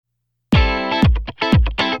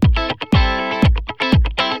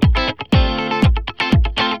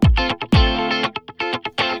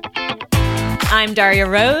I'm Daria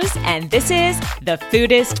Rose, and this is the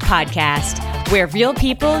Foodist Podcast, where real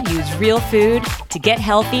people use real food to get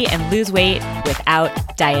healthy and lose weight without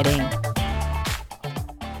dieting.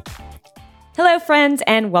 Hello, friends,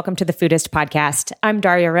 and welcome to the Foodist Podcast. I'm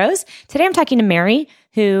Daria Rose. Today I'm talking to Mary,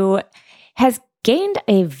 who has gained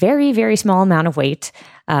a very, very small amount of weight,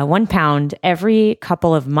 1 pound every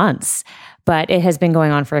couple of months. But it has been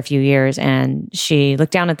going on for a few years, and she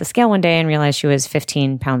looked down at the scale one day and realized she was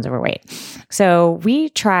 15 pounds overweight. So we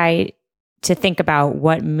try to think about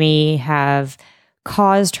what may have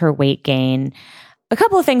caused her weight gain. A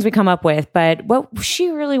couple of things we come up with, but what she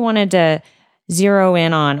really wanted to zero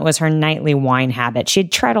in on was her nightly wine habit.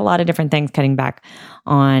 She'd tried a lot of different things, cutting back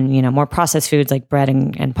on, more processed foods like bread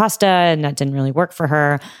and pasta, and that didn't really work for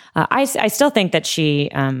her. I still think that she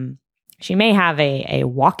may have a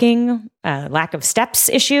walking lack of steps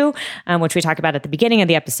issue, which we talk about at the beginning of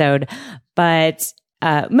the episode. But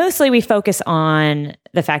mostly we focus on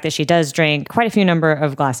the fact that she does drink quite a few number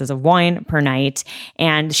of glasses of wine per night.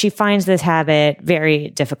 And she finds this habit very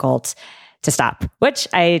difficult to stop, which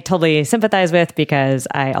I totally sympathize with because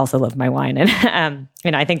I also love my wine. And,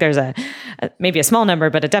 I think there's maybe a small number,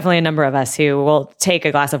 but definitely a number of us who will take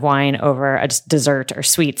a glass of wine over a dessert or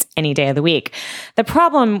sweets any day of the week. The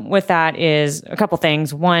problem with that is a couple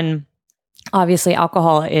things. One, obviously,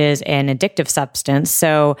 alcohol is an addictive substance.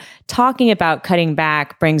 So talking about cutting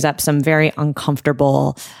back brings up some very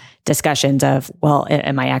uncomfortable discussions of, well,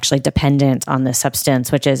 am I actually dependent on this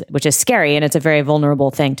substance, which is scary, and it's a very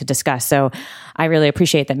vulnerable thing to discuss. So I really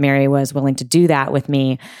appreciate that Mary was willing to do that with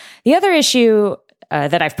me. The other issue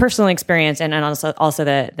that I've personally experienced, and also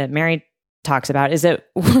that Mary talks about, is that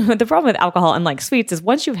the problem with alcohol, unlike sweets, is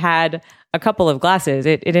once you've had a couple of glasses,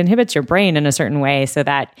 it inhibits your brain in a certain way so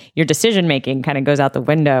that your decision making kind of goes out the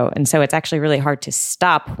window. And so it's actually really hard to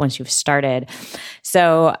stop once you've started.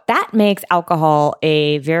 So that makes alcohol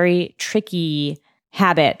a very tricky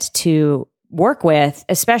habit to work with,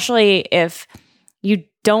 especially if you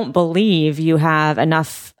don't believe you have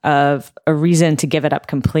enough of a reason to give it up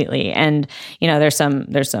completely. And, there's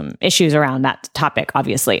some issues around that topic,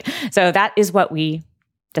 obviously. So that is what we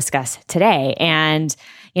discuss today. And,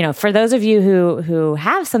 for those of you who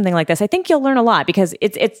have something like this, I think you'll learn a lot because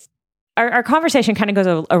it's our conversation kind of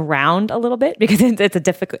goes around a little bit because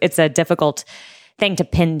it's a difficult thing to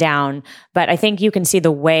pin down. But I think you can see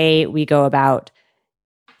the way we go about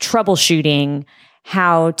troubleshooting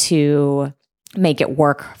how to make it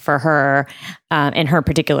work for her in her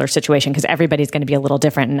particular situation, because everybody's going to be a little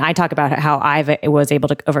different. And I talk about how I was able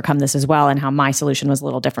to overcome this as well, and how my solution was a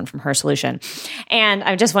little different from her solution. And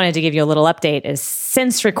I just wanted to give you a little update. Is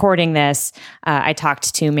since recording this, I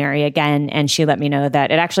talked to Mary again, and she let me know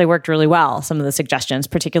that it actually worked really well. Some of the suggestions,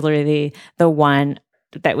 particularly the one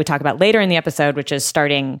that we talk about later in the episode, which is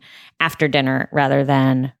starting after dinner rather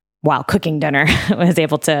than while cooking dinner, was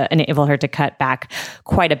able to enable her to cut back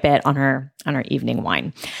quite a bit on her evening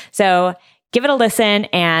wine. So give it a listen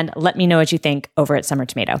and let me know what you think over at Summer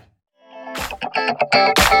Tomato.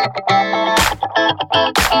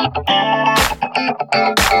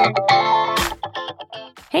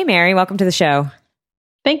 Hey, Mary, welcome to the show.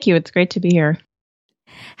 Thank you. It's great to be here.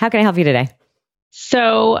 How can I help you today?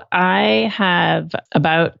 So I have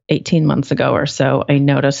about 18 months ago or so, I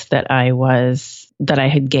noticed that I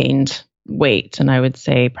had gained weight, and I would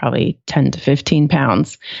say probably 10 to 15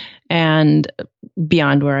 pounds and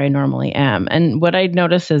beyond where I normally am. And what I'd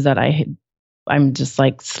noticed is that I'm just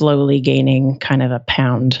like slowly gaining kind of a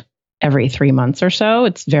pound every 3 months or so.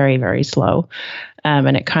 It's very, very slow.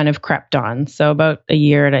 And it kind of crept on. So about a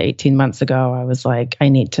year to 18 months ago, I was like, I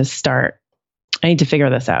need to figure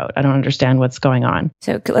this out. I don't understand what's going on.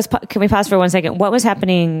 So can we pause for 1 second? What was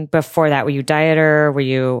happening before that? Were you dieter? Were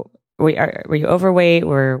you overweight?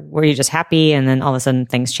 Were you just happy? And then all of a sudden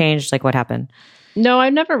things changed? Like, what happened? No,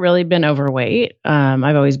 I've never really been overweight.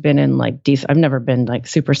 I've always been in like decent. I've never been like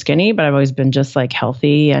super skinny, but I've always been just like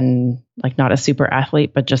healthy and like not a super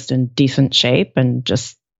athlete, but just in decent shape and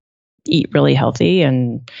just eat really healthy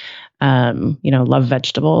and love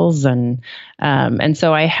vegetables. And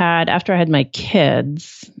so after I had my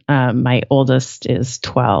kids, my oldest is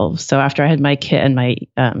 12. So after I had my kid, and my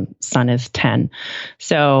son is 10.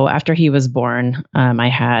 So after he was born, I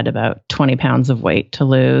had about 20 pounds of weight to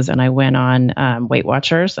lose. And I went on Weight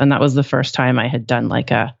Watchers. And that was the first time I had done like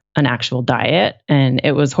an actual diet. And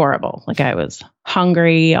it was horrible. Like, I was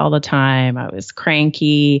hungry all the time. I was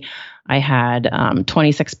cranky. I had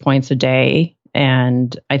 26 points a day.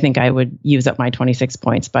 And I think I would use up my 26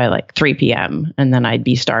 points by like 3 p.m. And then I'd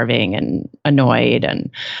be starving and annoyed.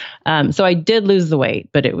 And so I did lose the weight,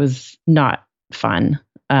 but it was not fun.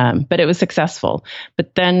 But it was successful.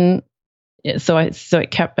 But then I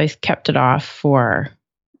kept it off for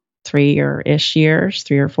 3 or 4-ish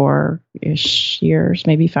years,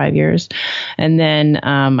 maybe 5 years. And then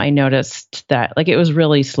I noticed that like it was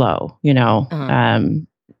really slow, it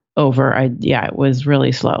was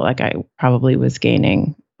really slow. Like I probably was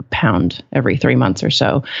gaining a pound every 3 months or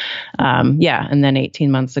so. And then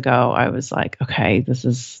 18 months ago, I was like, okay, this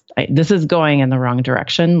is going in the wrong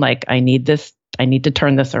direction. Like I need to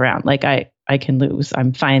turn this around. Like I can lose.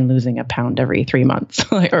 I'm fine losing a pound every 3 months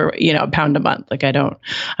or, a pound a month. Like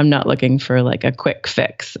I'm not looking for like a quick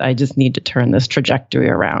fix. I just need to turn this trajectory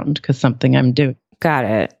around because something I'm doing. Got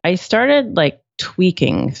it. I started like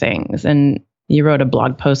tweaking things, and you wrote a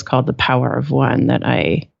blog post called The Power of One that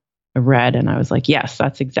I read, and I was like, yes,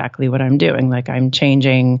 that's exactly what I'm doing. Like I'm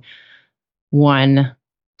changing one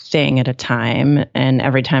thing at a time. And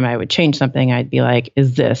every time I would change something, I'd be like,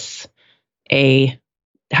 is this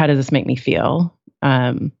how does this make me feel?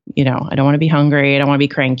 I don't want to be hungry. I don't want to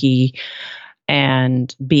be cranky.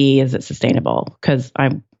 And B, is it sustainable? Because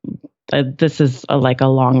this is a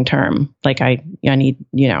long-term, like I need,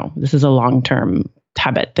 this is a long-term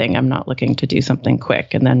habit thing. I'm not looking to do something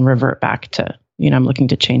quick and then revert back to, I'm looking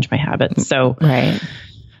to change my habits. So, right.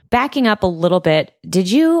 Backing up a little bit, did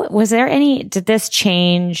this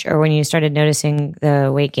change, or when you started noticing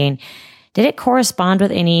the weight gain, did it correspond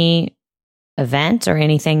with any event or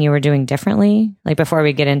anything you were doing differently? Like before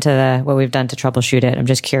we get into what we've done to troubleshoot it, I'm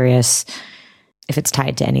just curious if it's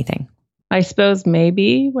tied to anything. I suppose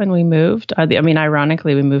maybe when we moved,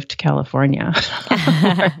 ironically, we moved to California. So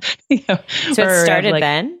it started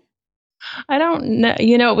then? I don't know.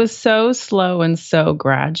 It was so slow and so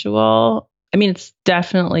gradual. I mean, it's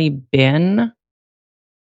definitely been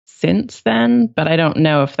since then, but I don't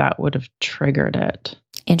know if that would have triggered it.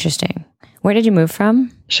 Interesting. Where did you move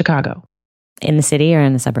from? Chicago. In the city or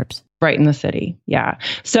in the suburbs? Right in the city. Yeah.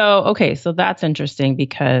 So that's interesting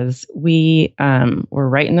because we were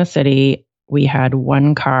right in the city. We had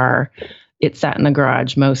one car. It sat in the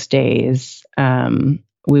garage most days.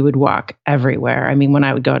 We would walk everywhere. I mean, when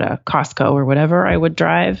I would go to Costco or whatever, I would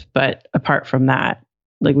drive. But apart from that,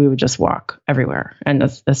 like we would just walk everywhere, and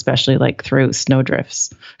especially like through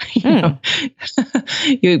snowdrifts. You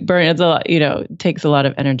burn. It's a lot. It takes a lot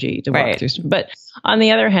of energy to walk through. But on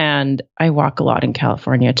the other hand, I walk a lot in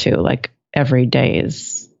California too. Like every day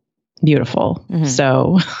is beautiful. Mm-hmm.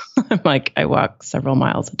 So I'm like, I walk several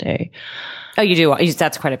miles a day. Oh, you do?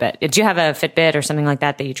 That's quite a bit. Do you have a Fitbit or something like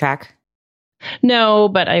that you track? No,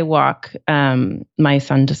 but I walk my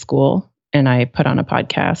son to school. And I put on a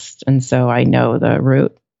podcast, and so I know the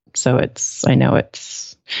route. So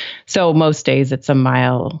so most days it's a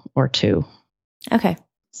mile or two. Okay.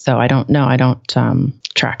 So I don't know. I don't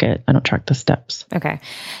track it. I don't track the steps. Okay.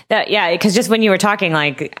 Because just when you were talking,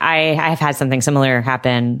 like I've had something similar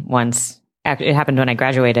happen once. It happened when I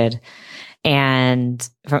graduated. And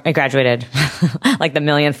I graduated like the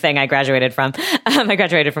millionth thing I graduated from. I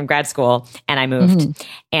graduated from grad school and I moved. Mm-hmm.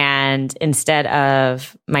 And instead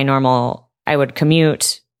of my normal, I would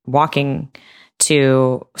commute walking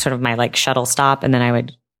to sort of my like shuttle stop. And then I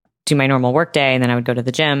would do my normal work day. And then I would go to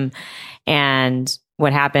the gym. And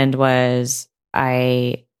what happened was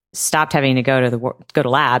I stopped having to go to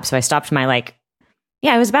lab. So I stopped my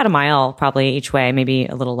it was about a mile probably each way, maybe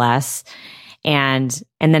a little less. And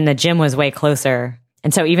then the gym was way closer.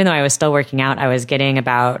 And so even though I was still working out, I was getting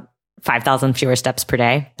about 5,000 fewer steps per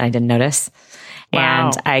day. And I didn't notice.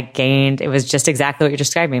 Wow. And it was just exactly what you're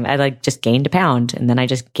describing. I just gained a pound, and then I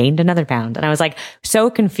just gained another pound. And I was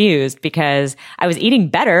so confused because I was eating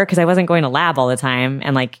better because I wasn't going to lab all the time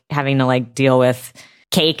and having to deal with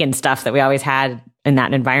cake and stuff that we always had in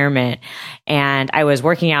that environment. And I was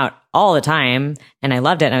working out all the time and I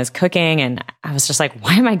loved it. And I was cooking and I was just like,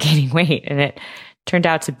 why am I gaining weight? And it turned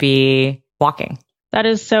out to be walking. That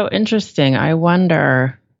is so interesting. I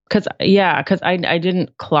wonder, because I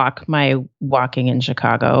didn't clock my walking in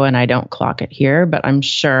Chicago and I don't clock it here, but I'm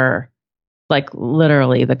sure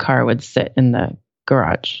literally the car would sit in the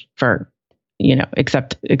garage for,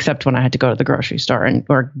 except when I had to go to the grocery store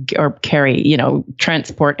or carry,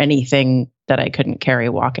 transport anything that I couldn't carry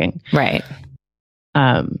walking. Right.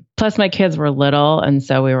 Plus my kids were little. And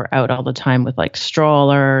so we were out all the time with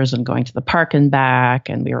strollers and going to the park and back.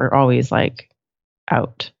 And we were always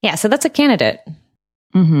out. Yeah. So that's a candidate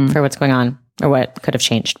for what's going on or what could have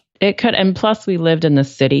changed. It could. And plus we lived in the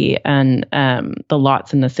city and, the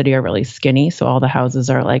lots in the city are really skinny. So all the houses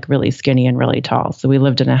are really skinny and really tall. So we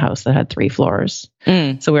lived in a house that had 3 floors.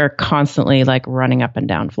 So we were constantly running up and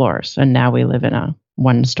down floors. And now we live in a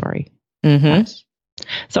 1-story house.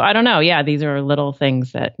 So I don't know. Yeah, these are little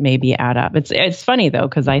things that maybe add up. It's funny though,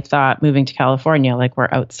 because I thought moving to California, we're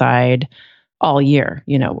outside all year.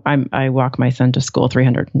 I walk my son to school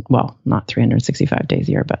not 365 days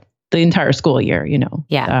a year, but the entire school year,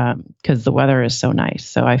 Yeah. Because the weather is so nice.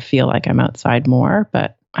 So I feel like I'm outside more,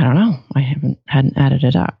 but I don't know. I hadn't added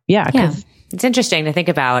it up. Yeah. It's interesting to think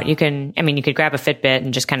about. You could grab a Fitbit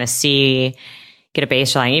and just kind of get a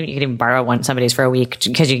baseline. You can even borrow somebody's for a week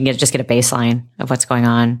because you can just get a baseline of what's going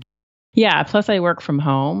on. Yeah. Plus I work from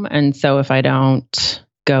home. And so if I don't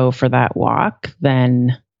go for that walk,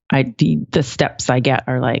 then the steps I get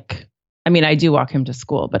are like, I do walk him to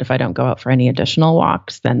school, but if I don't go out for any additional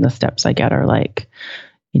walks, then the steps I get are like,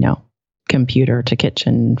 computer to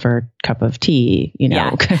kitchen for a cup of tea,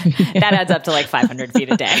 Yeah. That adds up to like 500 feet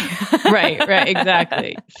a day. Right,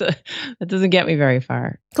 exactly. So that doesn't get me very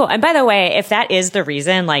far. Cool. And by the way, if that is the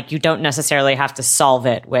reason, like you don't necessarily have to solve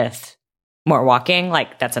it with more walking,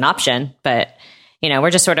 like that's an option, but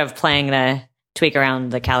we're just sort of playing the tweak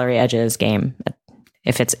around the calorie edges game.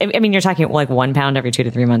 You're talking like 1 pound every 2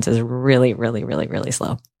 to 3 months is really, really, really, really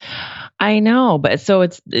slow. I know, but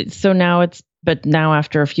but now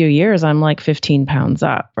after a few years, I'm like 15 pounds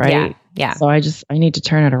up, right? Yeah. So I need to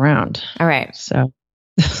turn it around. All right. So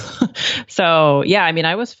yeah,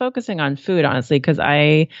 I was focusing on food, honestly, because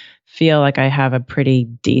I feel like I have a pretty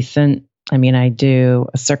decent, I do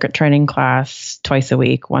a circuit training class twice a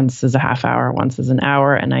week. Once is a half hour, once is an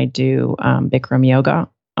hour. And I do Bikram yoga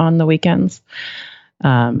on the weekends.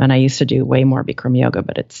 And I used to do way more Bikram yoga,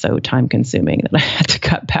 but it's so time consuming that I had to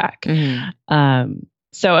cut back. Mm-hmm.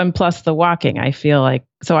 And plus the walking, I feel like,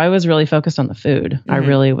 so I was really focused on the food. Mm-hmm. I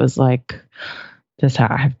really was like,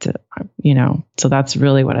 I have to, so that's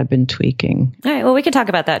really what I've been tweaking. All right. Well, we can talk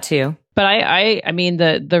about that too. But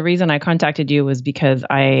the reason I contacted you was because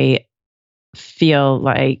I feel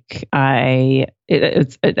like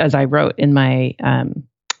as I wrote in my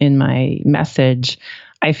message,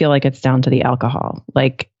 I feel like it's down to the alcohol.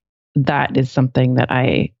 Like that is something that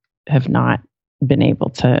I have not been able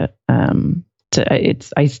to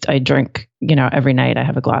I drink, every night I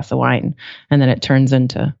have a glass of wine and then it turns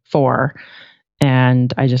into 4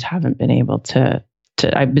 and I just haven't been able to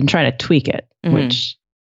I've been trying to tweak it, mm-hmm. which,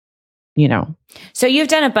 So you've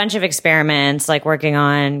done a bunch of experiments, like working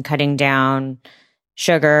on cutting down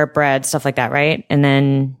sugar, bread, stuff like that, right? And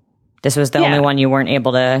then this was the only one you weren't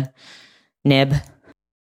able to nib.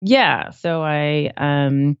 Yeah. So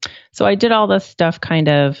I did all this stuff kind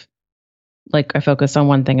of like I focused on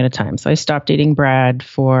one thing at a time. So I stopped eating bread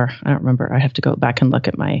I don't remember. I have to go back and look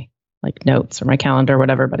at my like notes or my calendar or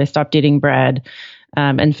whatever, but I stopped eating bread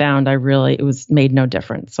and found it made no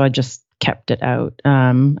difference. So I just kept it out.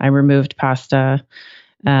 I removed pasta,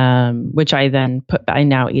 which I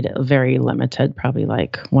now eat it very limited, probably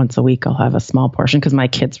like once a week I'll have a small portion because my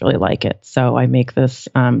kids really like it. So I make this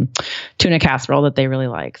tuna casserole that they really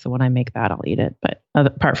like. So when I make that, I'll eat it. But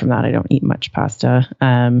apart from that, I don't eat much pasta.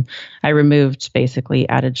 I removed basically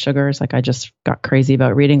added sugars. Like I just got crazy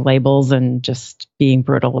about reading labels and just being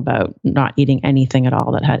brutal about not eating anything at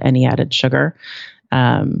all that had any added sugar.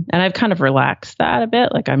 And I've kind of relaxed that a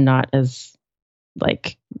bit. Like I'm not as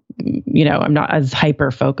I'm not as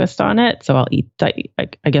hyper focused on it. So I'll eat that.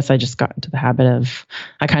 I guess I just got into the habit of,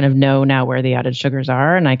 I kind of know now where the added sugars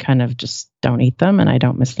are and I kind of just don't eat them and I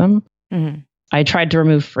don't miss them. Mm-hmm. I tried to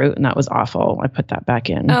remove fruit and that was awful. I put that back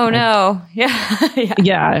in. Oh no. Yeah.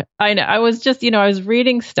 Yeah. I know. I was just, I was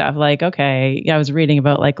reading stuff like, okay. Yeah. I was reading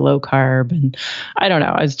about like low carb and I don't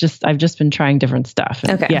know. I've just been trying different stuff.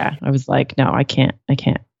 And okay. Yeah. I was like, no, I can't.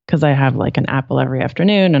 Because I have like an apple every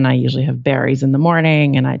afternoon and I usually have berries in the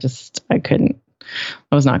morning and I couldn't,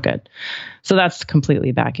 it was not good. So that's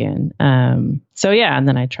completely back in. So yeah. And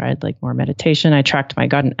then I tried like more meditation. I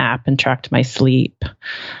got an app and tracked my sleep.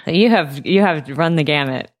 You have run the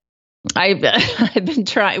gamut. I've been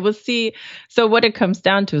trying. We'll see. So what it comes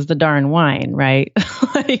down to is the darn wine, right?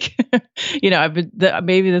 Like,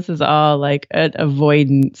 maybe this is all like an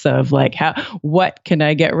avoidance of like what can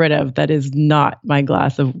I get rid of that is not my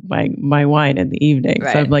glass of my wine in the evening.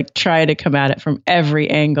 Right. So I'm like trying to come at it from every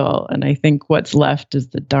angle, and I think what's left is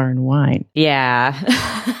the darn wine. Yeah,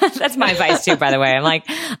 that's my advice too. By the way, I'm like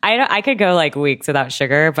I could go like weeks without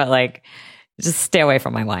sugar, but like just stay away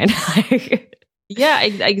from my wine. Yeah,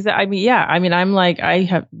 exactly. I'm like,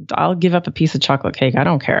 I'll give up a piece of chocolate cake. I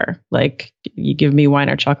don't care. Like, you give me wine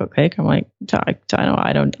or chocolate cake. I'm like, I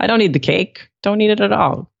don't need the cake. Don't need it at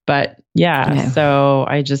all. But yeah, okay. So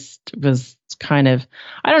I just was kind of,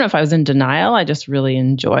 I don't know if I was in denial. I just really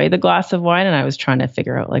enjoy the glass of wine. And I was trying to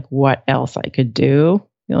figure out like what else I could do.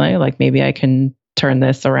 Like maybe I can turn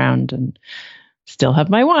this around and still have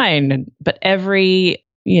my wine. But every,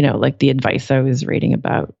 like the advice I was reading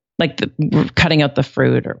about, like cutting out the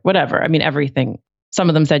fruit or whatever. I mean, everything some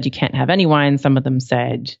of them said you can't have any wine. Some of them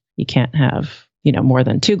said you can't have, more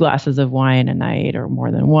than 2 glasses of wine a night or more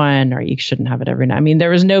than 1, or you shouldn't have it every night. I mean, there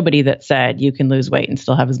was nobody that said you can lose weight and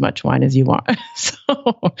still have as much wine as you want.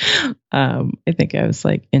 So I think I was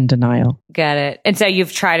like in denial. Got it. And so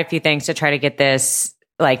you've tried a few things to try to get this,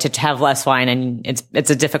 like to have less wine, and it's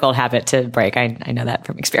a difficult habit to break. I know that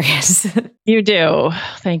from experience. You do.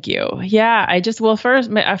 Thank you. Yeah.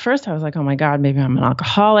 At first I was like, oh my God, maybe I'm an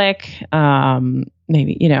alcoholic.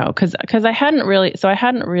 Maybe, cause I hadn't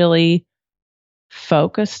really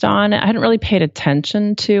focused on it. I hadn't really paid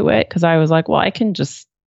attention to it because I was like, well, I can just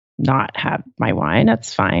not have my wine.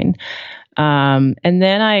 That's fine. And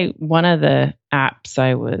then one of the apps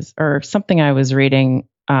I was reading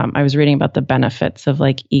about the benefits of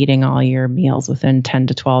like eating all your meals within 10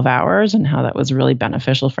 to 12 hours and how that was really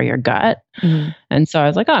beneficial for your gut. Mm-hmm. And so I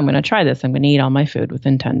was like, oh, I'm going to try this. I'm going to eat all my food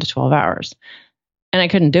within 10 to 12 hours. And I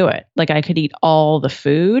couldn't do it. Like I could eat all the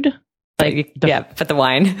food. But the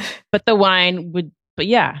wine would.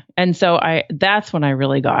 And so that's when I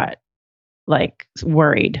really got like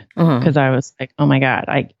worried because I was like, oh my God,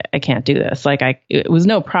 I can't do this. Like it was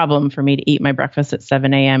no problem for me to eat my breakfast at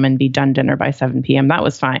 7 a.m. and be done dinner by 7 p.m. That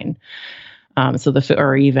was fine. So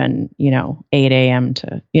or even, 8 a.m.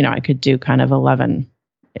 to, I could do kind of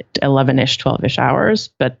 11-ish, 12-ish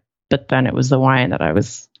hours. But then it was the wine that I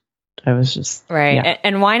was just right. Yeah.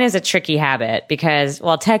 And wine is a tricky habit because,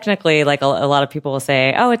 well, technically, like a lot of people will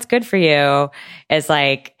say, "Oh, it's good for you." It's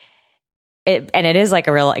like it is like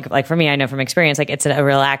a real like for me, I know from experience, like it's a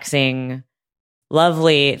relaxing,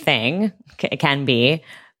 lovely thing. It can be,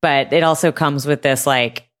 but it also comes with this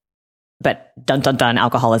but dun dun dun,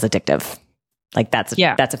 alcohol is addictive. Like that's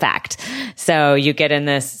a fact. So you get in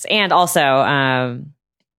this, and also, and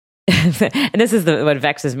this is what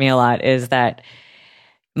vexes me a lot is that.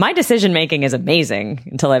 My decision making is amazing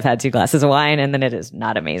until I've had 2 glasses of wine, and then it is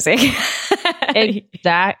not amazing.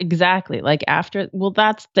 Exactly. Like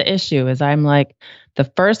that's the issue is I'm like, the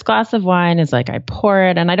first glass of wine is like, I pour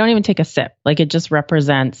it and I don't even take a sip. Like it just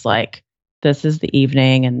represents like, this is the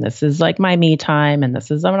evening and this is like my me time. And this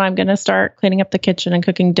is when I'm going to start cleaning up the kitchen and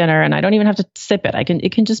cooking dinner. And I don't even have to sip it.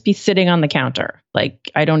 It can just be sitting on the counter. Like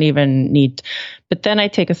I don't even need, but then I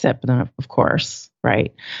take a sip and then of course,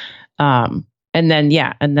 right. And then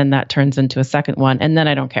that turns into a second one. And then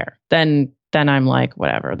I don't care. Then I'm like,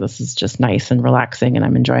 whatever, this is just nice and relaxing and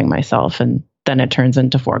I'm enjoying myself. And then it turns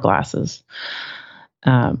into 4 glasses.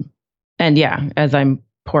 As I'm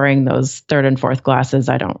pouring those 3rd and 4th glasses,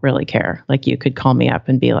 I don't really care. Like you could call me up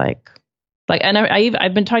and be like, and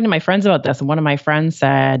I've been talking to my friends about this. And one of my friends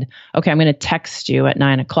said, okay, I'm going to text you at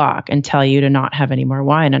 9:00 and tell you to not have any more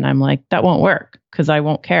wine. And I'm like, that won't work because I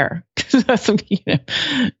won't care.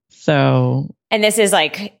 So. And this is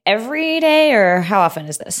like every day, or how often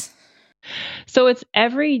is this? So it's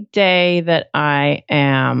every day that I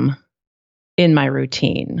am in my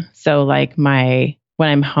routine. So like when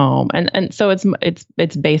I'm home and so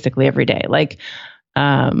it's basically every day. Like,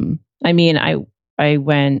 I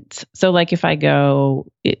went, so like if I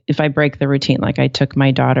break the routine, like I took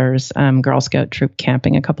my daughter's Girl Scout troop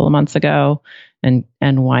camping a couple of months ago and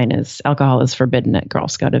alcohol is forbidden at Girl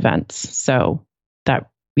Scout events. So that,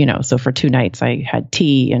 so for 2 nights I had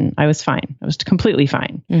tea and I was fine. I was completely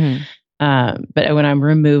fine. Mm-hmm. But when I'm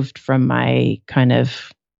removed from my kind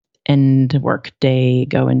of end work day,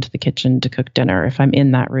 go into the kitchen to cook dinner, if I'm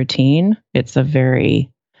in that routine, it's a very,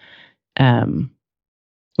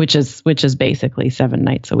 which is basically 7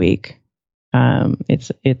 nights a week.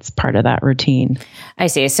 It's part of that routine. I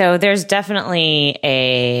see. So there's definitely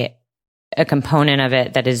a component of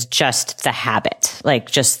it that is just the habit, like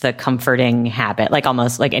just the comforting habit, like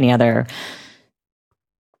almost like any other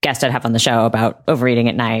guest I'd have on the show about overeating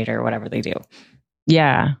at night or whatever they do.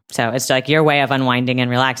 Yeah. So it's like your way of unwinding and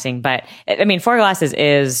relaxing. But I mean, 4 glasses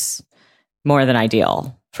is more than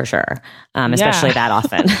ideal for sure. Especially that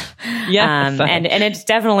often. Yes. And it's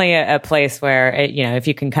definitely a place where, if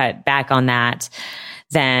you can cut back on that,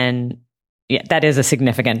 then that is a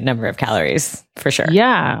significant number of calories for sure.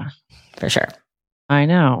 Yeah. For sure. I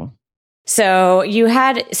know. So you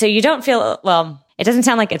don't feel, well, it doesn't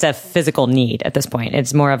sound like it's a physical need at this point.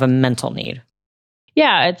 It's more of a mental need.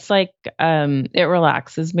 Yeah. It's like, it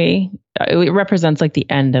relaxes me. It represents like the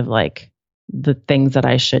end of like the things that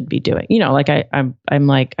I should be doing. Like I'm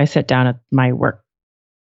like, I sit down at my work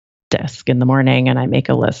desk in the morning and I make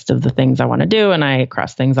a list of the things I want to do and I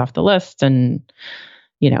cross things off the list. And,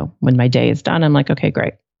 when my day is done, I'm like, okay,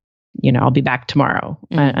 great. I'll be back tomorrow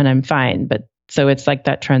and I'm fine. But so it's like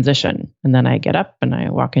that transition. And then I get up and I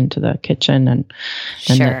walk into the kitchen and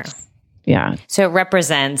sure. Yeah. So it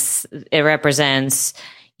represents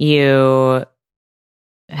you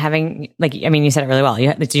having, like, I mean, you said it really well.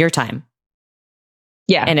 It's your time.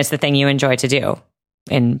 Yeah. And it's the thing you enjoy to do.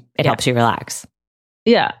 And it helps you relax.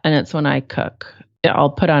 Yeah. And it's when I cook. I'll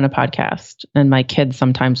put on a podcast and my kids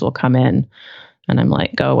sometimes will come in and I'm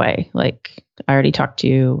like, go away. Like, I already talked to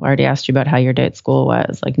you. I already asked you about how your day at school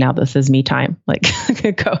was. Like, now this is me time. Like,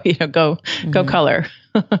 go color.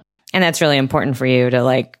 And that's really important for you to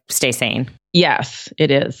like stay sane. Yes,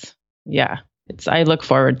 it is. Yeah. I look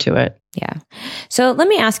forward to it. Yeah. So let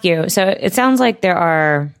me ask you, so it sounds like there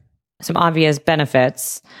are some obvious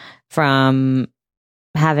benefits from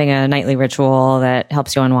having a nightly ritual that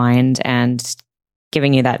helps you unwind and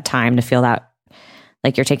giving you that time to feel that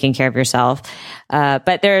like you're taking care of yourself.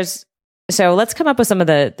 But so let's come up with some of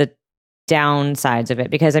the downsides of it,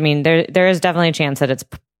 because I mean, there is definitely a chance that it's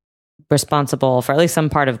responsible for at least some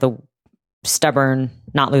part of the stubborn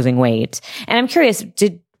not losing weight. And I'm curious,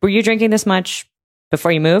 were you drinking this much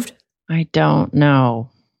before you moved? I don't know.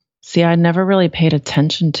 See, I never really paid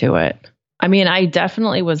attention to it. I mean, I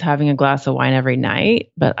definitely was having a glass of wine every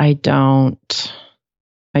night, but I don't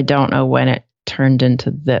know when it turned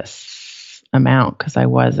into this amount, because I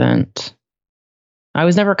was never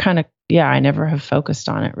I never have focused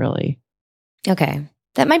on it really. Okay.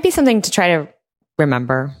 That might be something to try to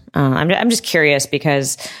remember. I'm just curious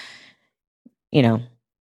because,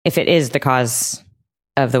 if it is the cause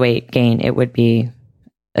of the weight gain, it would be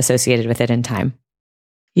associated with it in time.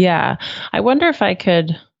 Yeah. I wonder if I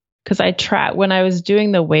could, because when I was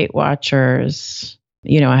doing the Weight Watchers,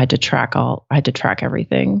 I had to track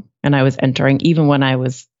everything. And I was entering, even when I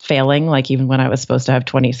was failing, like even when I was supposed to have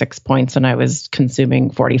 26 points and I was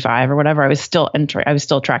consuming 45 or whatever, I was still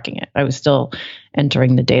tracking it. I was still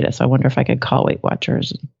entering the data. So I wonder if I could call Weight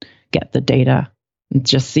Watchers and get the data and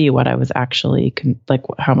just see what I was actually,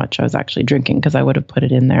 how much I was actually drinking, because I would have put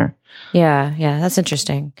it in there. Yeah. Yeah. That's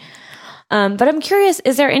interesting. But I'm curious,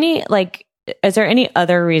 is there any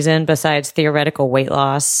other reason besides theoretical weight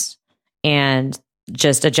loss and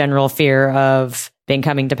just a general fear of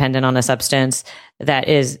becoming dependent on a substance that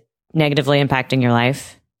is negatively impacting your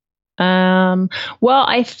life? Well,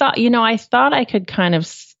 I thought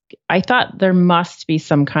I thought there must be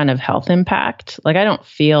some kind of health impact. Like, I don't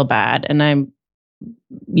feel bad, and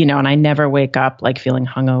and I never wake up like feeling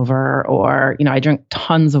hungover, or, I drink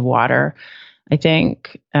tons of water, I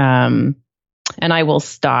think. And I will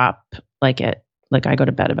stop I go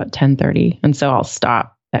to bed about 10:30. And so I'll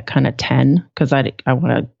stop at kind of 10, because I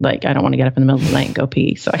want to I don't want to get up in the middle of the night and go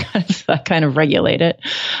pee. So I kind of regulate it.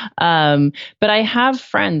 But I have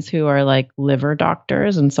friends who are like liver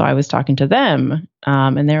doctors. And so I was talking to them,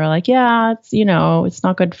 and they were like, yeah, it's, it's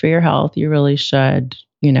not good for your health. You really should,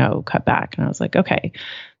 cut back. And I was like, okay.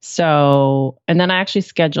 So, and then I actually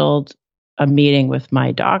scheduled a meeting with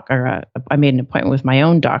my doctor. I made an appointment with my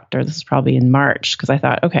own doctor. This is probably in March, because I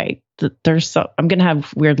thought, okay, I'm going to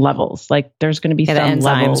have weird levels. Like, there's going to be some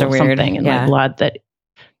levels or something in my blood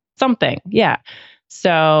Yeah.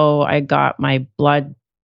 So I got my blood.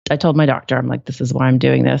 I told my doctor, I'm like, this is why I'm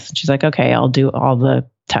doing this. And she's like, okay, I'll do all the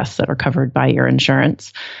tests that are covered by your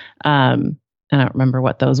insurance. I don't remember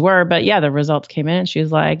what those were, but yeah, the results came in. She was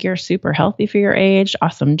like, you're super healthy for your age.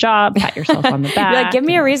 Awesome job. Pat yourself on the back. You're like, give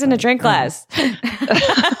me a reason to drink less.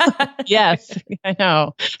 Yes, I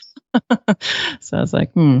know. So I was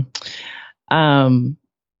like, but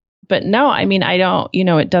no, I mean, I don't,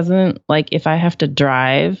 it doesn't, like, if I have to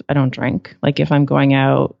drive, I don't drink. Like, if I'm going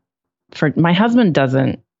out my husband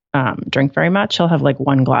doesn't drink very much. He'll have like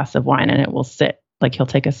one glass of wine and it will sit. Like, he'll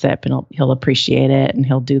take a sip and he'll appreciate it, and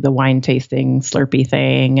he'll do the wine tasting slurpy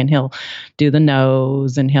thing, and he'll do the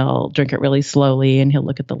nose, and he'll drink it really slowly, and he'll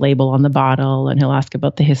look at the label on the bottle, and he'll ask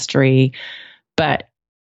about the history. But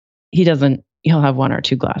he'll have one or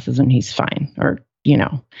two glasses and he's fine, or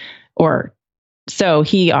so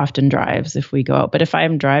he often drives if we go out. But if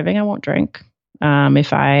I'm driving, I won't drink.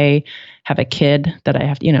 If I have a kid that I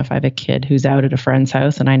have, if I have a kid who's out at a friend's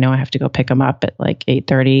house and I know I have to go pick him up at like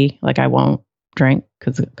 8:30, like, I won't drink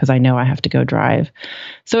because I know I have to go drive.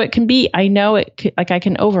 So it can be, I know I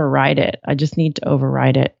can override it. I just need to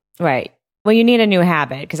override it. Right. Well, you need a new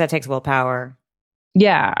habit because that takes willpower.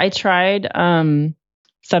 Yeah. I tried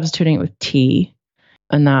substituting it with tea,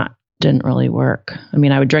 and that didn't really work. I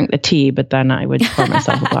mean, I would drink the tea, but then I would pour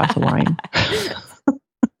myself a glass of wine.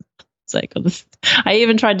 It's like,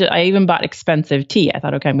 I even bought expensive tea. I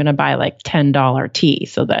thought, okay, I'm going to buy like $10 tea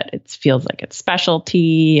so that it feels like it's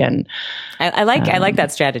specialty. And I like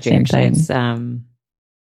that strategy. Actually, it's,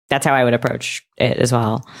 that's how I would approach it as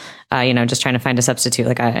well. Just trying to find a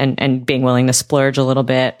substitute, and being willing to splurge a little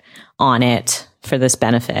bit on it for this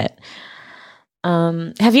benefit.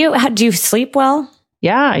 Do you sleep well?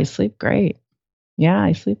 Yeah, I sleep great. Yeah,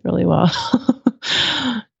 I sleep really well.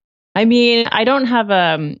 I mean, I don't have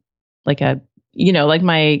like a, like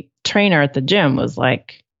my trainer at the gym was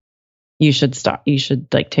like, you should stop. You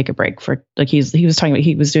should like take a break for like, he was talking about,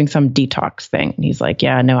 he was doing some detox thing. And he's like,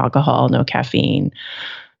 yeah, no alcohol, no caffeine.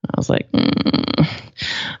 I was like,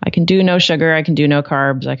 I can do no sugar. I can do no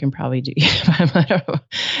carbs. I can probably do, I don't know.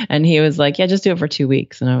 And he was like, yeah, just do it for 2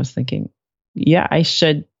 weeks. And I was thinking, yeah, I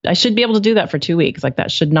should be able to do that for 2 weeks. Like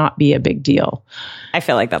that should not be a big deal. I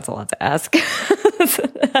feel like that's a lot to ask.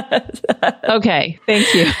 Okay.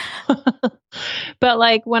 Thank you. But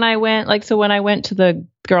like when I went to the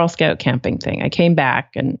Girl Scout camping thing, I came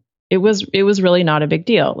back and it was really not a big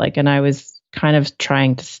deal. Like, and I was kind of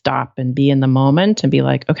trying to stop and be in the moment and be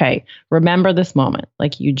like, okay, remember this moment.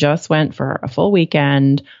 Like you just went for a full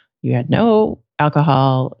weekend. You had no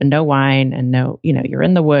alcohol and no wine and no, you're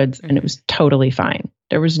in the woods and it was totally fine.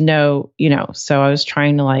 There was no, so I was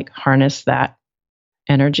trying to like harness that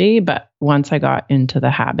energy. But once I got into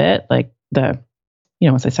the habit, like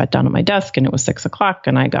once I sat down at my desk and it was 6:00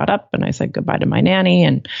 and I got up and I said goodbye to my nanny,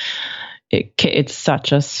 and it's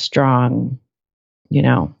such a strong,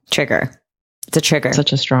 trigger. It's a trigger.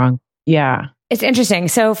 Such a strong, yeah. It's interesting.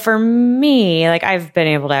 So for me, like I've been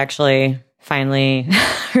able to actually finally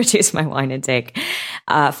reduce my wine intake.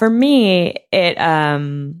 For me,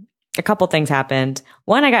 a couple things happened.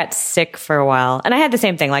 One, I got sick for a while, and I had the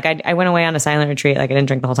same thing. Like I went away on a silent retreat. Like I didn't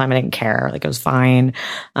drink the whole time. I didn't care. Like it was fine.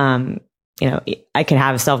 I could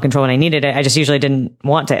have self-control when I needed it. I just usually didn't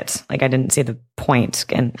want it. Like I didn't see the point,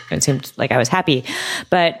 and it seemed like I was happy.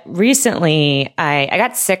 But recently I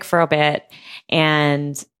got sick for a bit,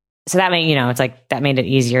 and so that made, it's like that made it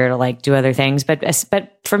easier to like do other things.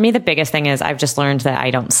 But for me, the biggest thing is I've just learned that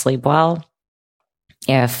I don't sleep well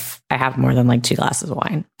if I have more than like 2 glasses of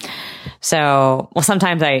wine. So, well,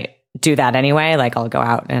 sometimes I do that anyway. Like I'll go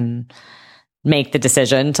out and make the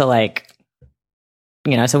decision to like,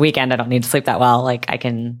 it's a weekend. I don't need to sleep that well. Like I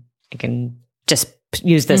can just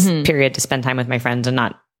use this period to spend time with my friends and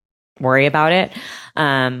not worry about it.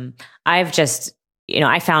 I've just,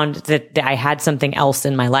 I found that I had something else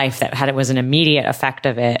in my life that it was an immediate effect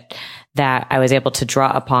of it that I was able to draw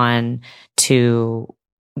upon to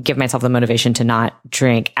give myself the motivation to not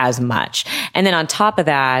drink as much. And then on top of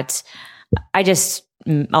that, I just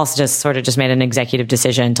also just sort of just made an executive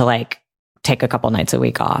decision to like take a couple nights a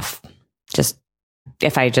week off. Just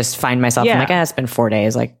if I just find myself, I'm like, it's been 4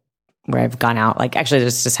 days, like where I've gone out. Like actually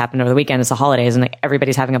this just happened over the weekend. It's the holidays and like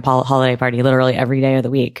everybody's having a holiday party literally every day of the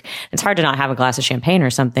week. It's hard to not have a glass of champagne or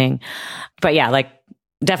something. But yeah, like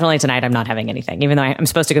definitely tonight I'm not having anything. Even though I'm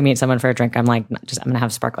supposed to go meet someone for a drink, I'm like, I'm going to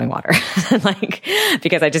have sparkling water, like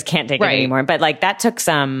because I just can't take it anymore. But like that took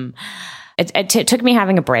it took me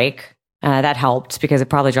having a break. That helped because it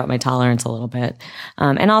probably dropped my tolerance a little bit.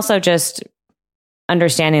 And also just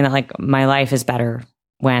understanding that like my life is better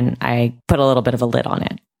when I put a little bit of a lid on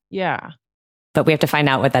it. Yeah. But we have to find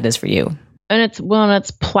out what that is for you. And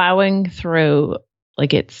it's plowing through.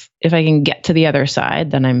 Like if I can get to the other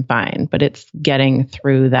side, then I'm fine. But it's getting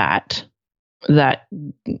through that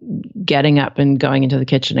getting up and going into the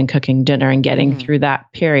kitchen and cooking dinner and getting through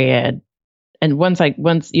that period. And once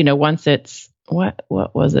it's, what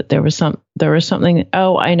was it? There was something.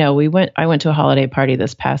 Oh, I know. I went to a holiday party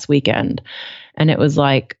this past weekend, and it was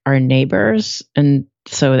like our neighbors. And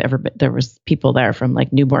so there was people there from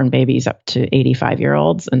like newborn babies up to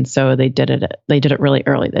 85-year-olds. And so they did it really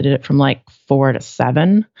early. They did it from like 4 to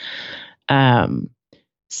 7.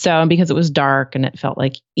 So because it was dark and it felt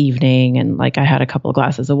like evening, and like I had a couple of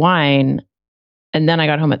glasses of wine, and then I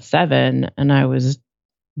got home at 7 and I was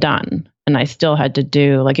done. And I still had to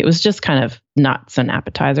do, like, it was just kind of nuts and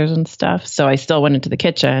appetizers and stuff. So I still went into the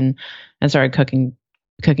kitchen and started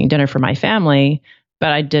cooking dinner for my family,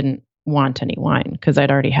 but I didn't want any wine because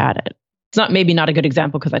I'd already had it. It's maybe not a good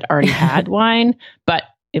example because I'd already had wine, but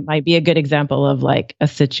it might be a good example of like a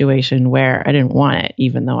situation where I didn't want it,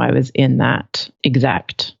 even though I was in that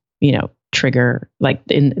exact, trigger, like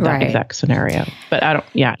in that exact scenario. But I don't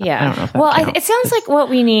know. If that it sounds like what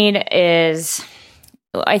we need is,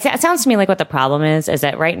 it sounds to me like what the problem is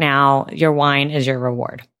that right now your wine is your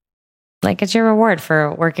reward. Like it's your reward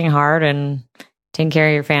for working hard and taking care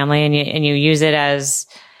of your family, and you use it as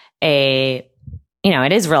it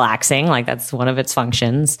is relaxing. Like that's one of its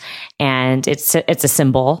functions, and it's a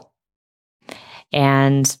symbol.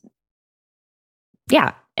 And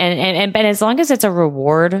yeah. And but as long as it's a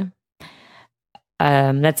reward,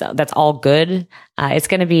 that's all good. It's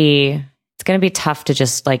going to be tough to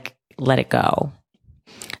just like let it go.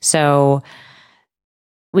 So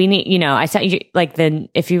we need, I said,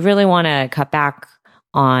 if you really want to cut back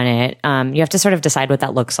on it, you have to sort of decide what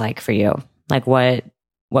that looks like for you. Like what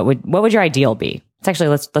would your ideal be? It's actually,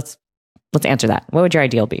 let's answer that. What would your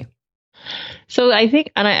ideal be? So I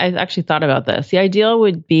think, and I actually thought about this. The ideal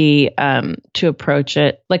would be to approach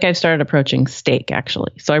it like I've started approaching steak,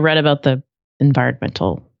 actually. So I read about the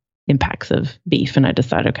environmental impacts of beef, and I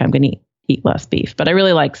decided, okay, I'm going to eat less beef. But I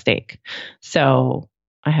really like steak, so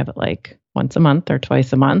I have it like once a month or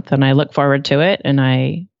twice a month, and I look forward to it, and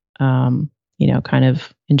I, kind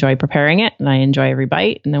of enjoy preparing it, and I enjoy every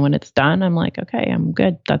bite. And then when it's done, I'm like, okay, I'm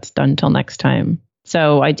good. That's done till next time.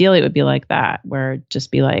 So ideally, it would be like that, where it'd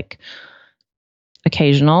just be like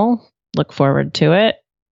occasional, look forward to it,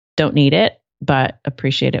 don't need it, but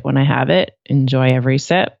appreciate it when I have it, enjoy every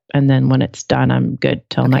sip. And then when it's done, I'm good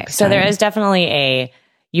till next time. So there is definitely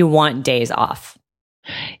you want days off.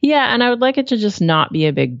 Yeah. And I would like it to just not be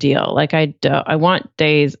a big deal. Like I want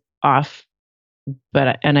days off,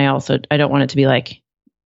 but I don't want it to be like,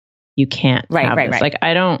 you can't have this. Right. Like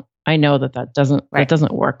I know that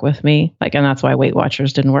doesn't work with me. Like, and that's why Weight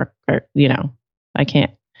Watchers didn't work, or, I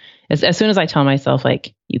can't. As soon as I tell myself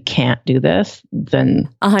like you can't do this, then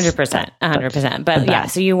 100%. But yeah,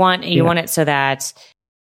 so you want it so that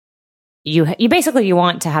you basically you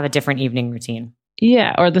want to have a different evening routine.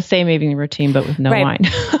 Yeah, or the same evening routine but with no wine.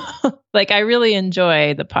 Like I really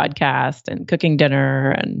enjoy the podcast and cooking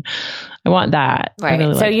dinner, and I want that. Right.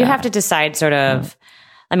 Really so you have to decide sort of.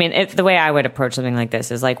 I mean, the way I would approach something like this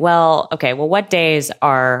is like, what days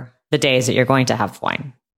are the days that you're going to have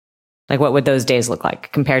wine? Like, what would those days look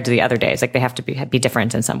like compared to the other days? Like, they have to be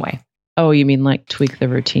different in some way. Oh, you mean like tweak the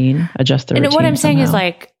routine, adjust the routine? And what I'm saying is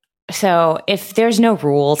like, so if there's no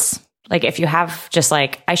rules, like if you have just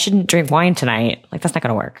like, I shouldn't drink wine tonight, like that's not going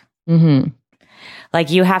to work. Mm-hmm. Like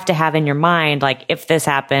you have to have in your mind, like if this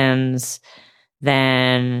happens,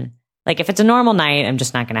 then like if it's a normal night, I'm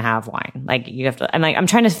just not going to have wine. Like you have to, I'm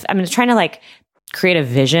trying to like create a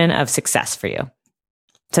vision of success for you,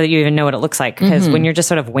 so that you even know what it looks like. Because when you're just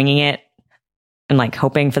sort of winging it and like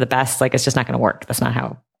hoping for the best, like it's just not going to work. That's not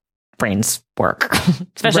how brains work,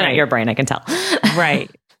 especially not your brain, I can tell. Right.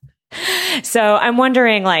 So I'm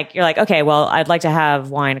wondering, like, you're like, okay, well, I'd like to have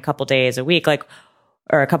wine a couple days a week, like,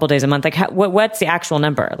 or a couple days a month. Like, what's the actual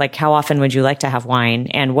number? Like, how often would you like to have wine?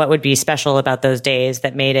 And what would be special about those days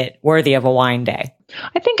that made it worthy of a wine day?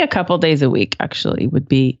 I think a couple days a week actually would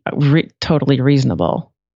be totally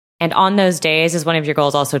reasonable. And on those days, is one of your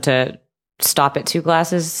goals also to stop at 2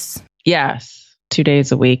 glasses? Yes. 2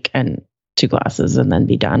 days a week and 2 glasses and then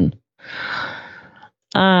be done.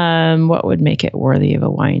 What would make it worthy of a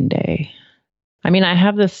wine day? I mean, I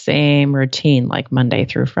have the same routine like Monday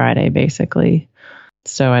through Friday, basically.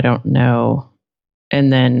 So I don't know.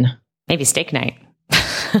 And then maybe steak night.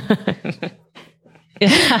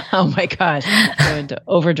 Oh my gosh. Going to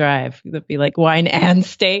overdrive. That'd be like wine and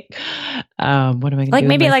steak. What am I going to do? Like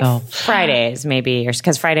maybe with like Fridays, maybe, or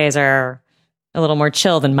because Fridays are a little more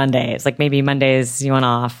chill than Mondays. Like maybe Mondays you went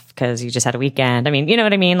off because you just had a weekend. I mean, you know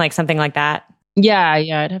what I mean? Like something like that. Yeah.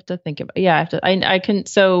 I'd have to think about. Yeah, I can.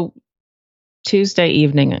 So Tuesday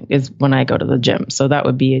evening is when I go to the gym. So that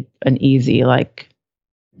would be an easy like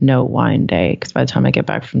no wine day, because by the time I get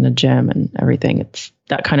back from the gym and everything,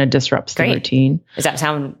 that kind of disrupts the routine. Does that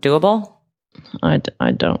sound doable? I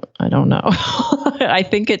don't know. I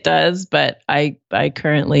think it does, but I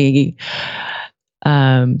currently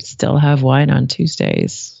still have wine on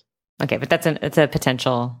Tuesdays. Okay, but it's a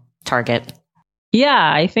potential target.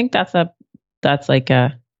 Yeah, I think that's the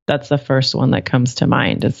first one that comes to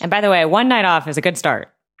mind. And by the way, one night off is a good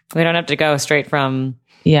start. We don't have to go straight from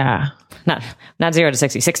not 0 to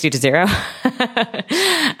 60 to 0.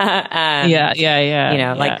 Yeah. You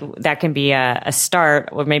know, like that can be a start.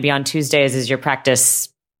 Or maybe on Tuesdays is your practice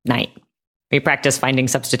night. We practice finding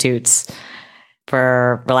substitutes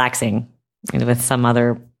for relaxing with some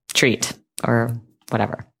other treat or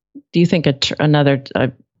whatever. Do you think another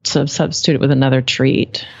substitute with another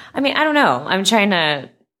treat? I mean, I don't know. I'm trying to.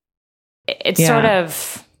 It's sort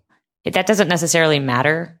of that doesn't necessarily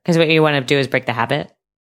matter, because what you want to do is break the habit.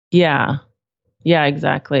 Yeah,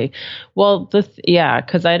 exactly. Well,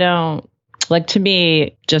 because I don't like, to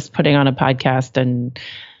me, just putting on a podcast, and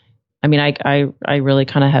I mean, I really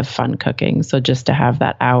kind of have fun cooking. So just to have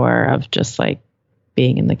that hour of just like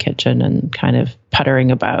being in the kitchen and kind of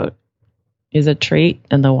puttering about is a treat,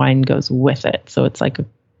 and the wine goes with it. So it's like a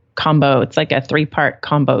combo. It's like a 3-part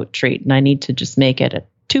combo treat, and I need to just make it a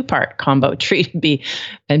 2-part combo treat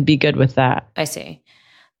and be good with that. I see.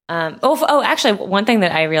 Actually, one thing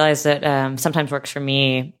that I realized that sometimes works for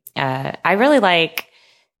me, I really like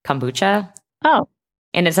kombucha. Oh.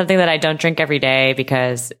 And it's something that I don't drink every day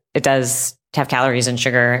because it does have calories and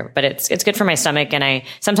sugar, but it's good for my stomach. And I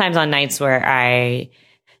sometimes on nights where I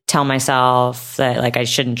tell myself that like I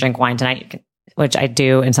shouldn't drink wine tonight, which I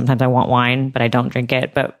do. And sometimes I want wine, but I don't drink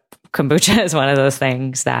it. But kombucha is one of those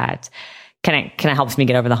things that kind of helps me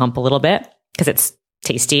get over the hump a little bit because it's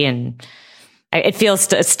tasty and it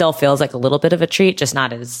still feels like a little bit of a treat, just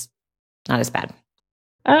not as bad.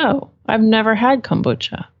 Oh, I've never had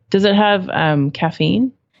kombucha. Does it have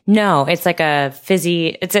caffeine? No, it's like a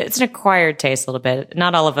fizzy. It's an acquired taste a little bit.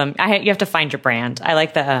 Not all of them. You have to find your brand. I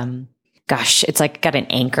like the it's like got an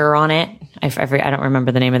anchor on it. I don't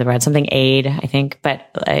remember the name of the brand. Something Aid, I think. But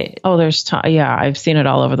I've seen it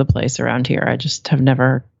all over the place around here. I just have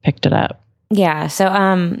never picked it up. Yeah. So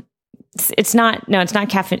it's not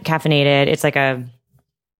caffeinated. It's like a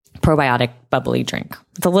probiotic bubbly drink.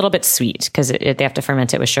 It's a little bit sweet because they have to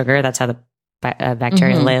ferment it with sugar. That's how the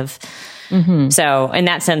bacteria live. Mm-hmm. So in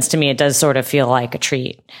that sense, to me, it does sort of feel like a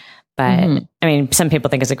treat. But I mean, some people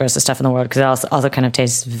think it's the grossest stuff in the world because it also kind of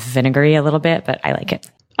tastes vinegary a little bit, but I like it.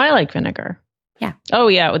 I like vinegar. Yeah. Oh,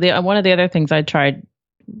 yeah. One of the other things I tried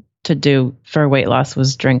to do for weight loss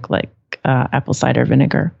was drink like apple cider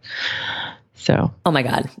vinegar. So. Oh my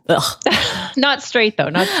God. Ugh. Not straight though.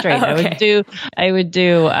 Not straight. Okay. I would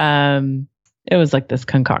do, it was like this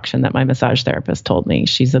concoction that my massage therapist told me.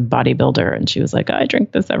 She's a bodybuilder and she was like, I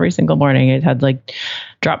drink this every single morning. It had like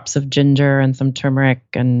drops of ginger and some turmeric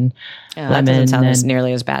and lemon. That doesn't sound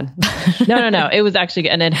nearly as bad. No. It was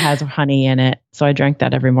actually, and it has honey in it. So I drank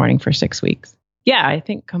that every morning for 6 weeks. Yeah, I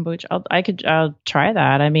think kombucha, I'll try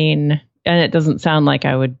that. I mean, and it doesn't sound like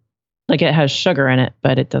I would, like it has sugar in it,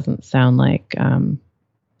 but it doesn't sound like, I'm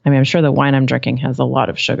sure the wine I'm drinking has a lot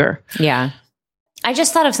of sugar. Yeah. I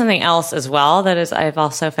just thought of something else as well I've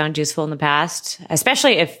also found useful in the past,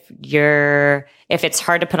 especially if it's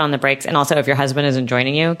hard to put on the brakes and also if your husband isn't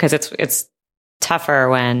joining you, because it's tougher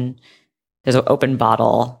when there's an open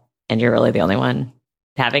bottle and you're really the only one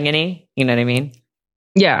having any. You know what I mean?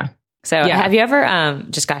 Yeah. So have you ever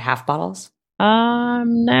just got half bottles?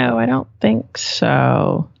 No, I don't think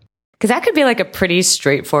so. Because that could be like a pretty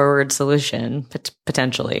straightforward solution,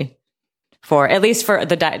 potentially. For at least for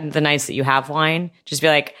the nights that you have wine, just be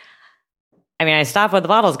like, I mean, I stop when the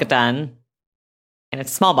bottles get done, and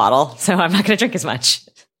it's a small bottle, so I'm not going to drink as much.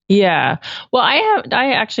 Yeah, well,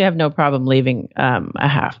 I actually have no problem leaving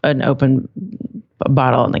an open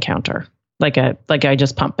bottle on the counter, like I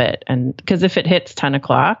just pump it, and because if it hits 10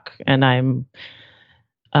 o'clock and I'm,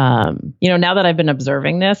 now that I've been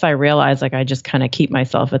observing this, I realize like I just kind of keep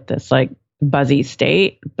myself at this like buzzy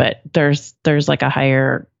state, but there's like a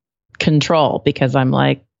higher control because I'm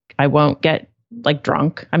like, I won't get like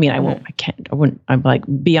drunk. I mean, I'm like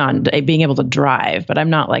beyond being able to drive, but I'm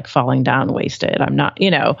not like falling down wasted. I'm not,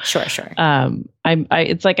 Sure.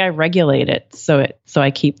 it's like I regulate it. So I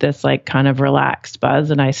keep this like kind of relaxed buzz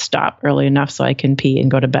and I stop early enough so I can pee and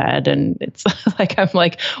go to bed. And it's like, I'm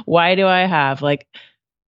like, why do I have like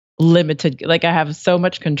limited, like I have so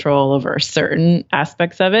much control over certain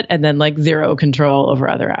aspects of it and then like zero control over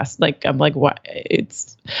other aspects. Like I'm like, what?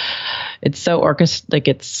 It's so like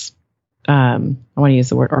it's I want to use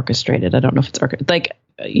the word orchestrated. I don't know if it's like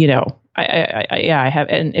I have,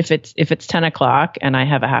 and if it's 10 o'clock and I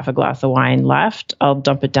have a half a glass of wine left, I'll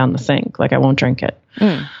dump it down the sink. Like I won't drink it.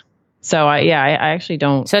 So I actually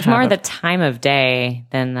don't. So it's more the time of day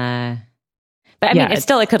than the. But I mean,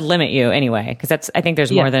 it could limit you anyway, because I think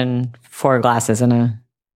there's more than 4 glasses in a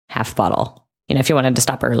half bottle. If you wanted to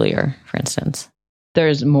stop earlier, for instance.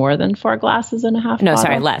 There's more than 4 glasses in a half No, bottle?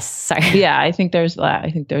 sorry, less. Sorry. Yeah, I think there's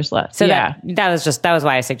less. So that was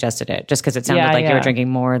why I suggested it, just because it sounded like you were drinking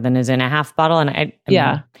more than is in a half bottle. And I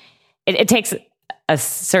mean, it takes a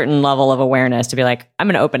certain level of awareness to be like, I'm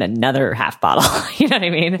going to open another half bottle. You know what I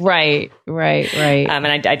mean? Right. And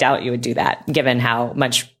I doubt you would do that, given how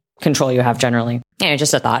much control you have generally. Yeah,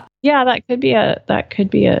 just a thought. Yeah, that could be it.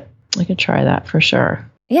 I could try that for sure.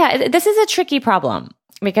 Yeah, this is a tricky problem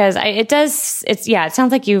because it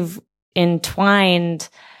sounds like you've entwined,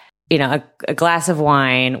 a glass of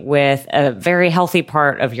wine with a very healthy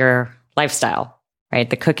part of your lifestyle, right?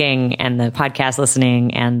 The cooking and the podcast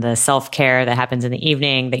listening and the self-care that happens in the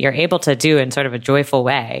evening that you're able to do in sort of a joyful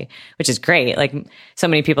way, which is great. Like so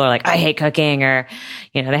many people are like, I hate cooking, or,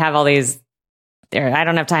 they have all these, I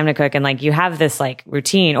don't have time to cook. And like, you have this like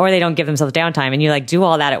routine, or they don't give themselves downtime and you like do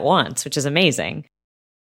all that at once, which is amazing.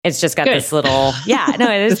 It's just got this little,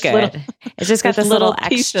 it is good. It's just got this little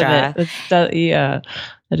extra. That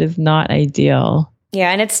is not ideal. Yeah.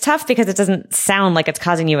 And it's tough because it doesn't sound like it's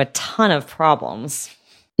causing you a ton of problems.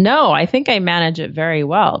 No, I think I manage it very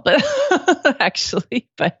well, but actually,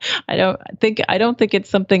 but I don't think it's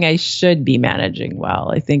something I should be managing well.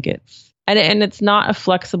 I think and it's not a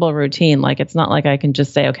flexible routine. Like, it's not like I can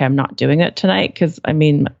just say, okay, I'm not doing it tonight. Cause I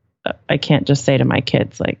mean, I can't just say to my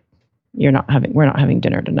kids, like, we're not having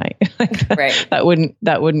dinner tonight. Like, right. That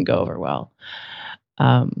wouldn't go over well.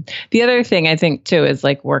 The other thing I think too is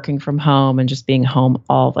like working from home and just being home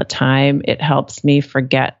all the time. It helps me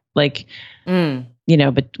forget, like,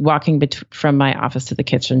 but walking from my office to the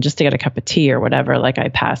kitchen just to get a cup of tea or whatever. Like, I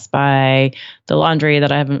pass by the laundry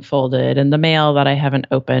that I haven't folded and the mail that I haven't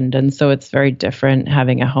opened. And so it's very different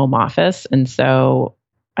having a home office. And so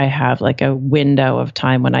I have like a window of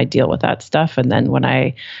time when I deal with that stuff. And then when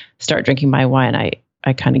I start drinking my wine,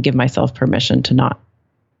 I kind of give myself permission to not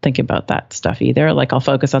think about that stuff either. Like, I'll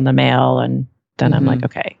focus on the mail, and then I'm like,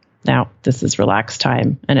 okay, now this is relaxed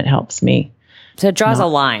time, and it helps me. So it draws a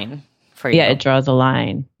line for you. Yeah, it draws a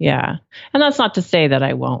line. Yeah. And that's not to say that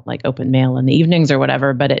I won't like open mail in the evenings or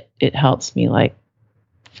whatever, but it helps me like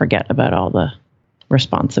forget about all the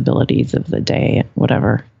responsibilities of the day and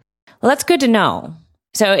whatever. Well, that's good to know.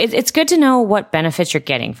 So it's good to know what benefits you're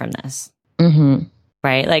getting from this. Mm-hmm.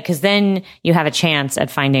 Right? Like, because then you have a chance at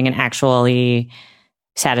finding an actually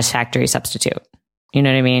satisfactory substitute. You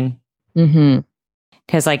know what I mean? Mm-hmm.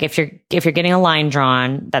 Because like if you're getting a line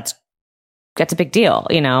drawn, that's a big deal,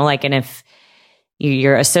 like, and if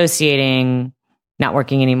you're associating not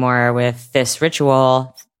working anymore with this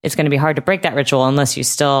ritual, it's going to be hard to break that ritual unless you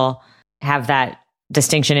still have that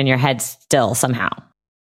distinction in your head still somehow.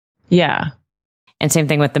 Yeah. And same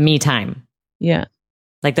thing with the me time. Yeah.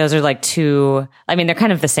 Like, those are like two, I mean, they're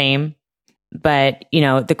kind of the same, but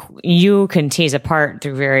you can tease apart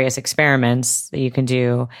through various experiments that you can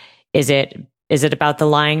do. Is it about the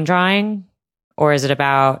line drawing, or is it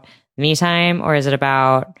about me time, or is it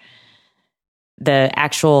about the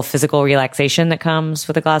actual physical relaxation that comes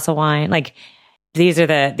with a glass of wine? Like, these are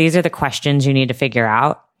the questions you need to figure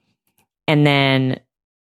out, and then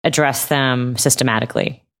address them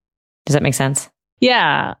systematically. Does that make sense?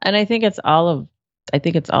 Yeah. And I think it's all of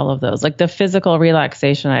those. Like, the physical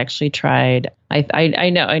relaxation, I actually tried.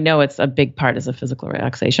 I know it's a big part is a physical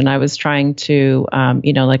relaxation. I was trying to,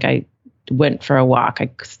 like, I went for a walk.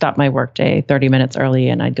 I stopped my workday 30 minutes early,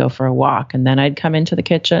 and I'd go for a walk, and then I'd come into the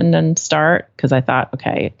kitchen and start, because I thought,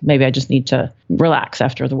 okay, maybe I just need to relax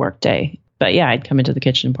after the workday. But yeah, I'd come into the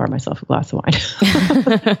kitchen and pour myself a glass of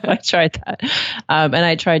wine. I tried that. And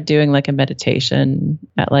I tried doing like a meditation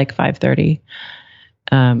at like 5:30.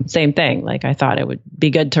 Same thing. Like, I thought it would be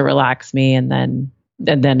good to relax me, and then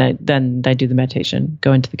I do the meditation,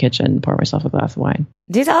 go into the kitchen, pour myself a glass of wine.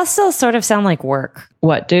 These all still sort of sound like work.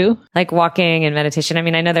 What do? Like walking and meditation. I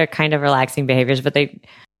mean, I know they're kind of relaxing behaviors, but I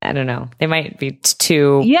don't know. They might be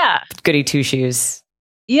too goody two shoes.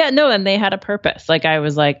 Yeah, no, and they had a purpose. Like, I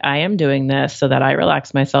was like, I am doing this so that I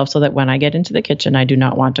relax myself, so that when I get into the kitchen, I do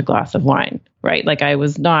not want a glass of wine, right? Like, I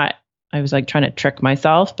was like trying to trick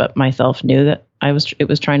myself, but myself knew that it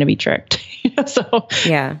was trying to be tricked. So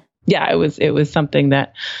yeah, it was something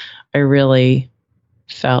that I really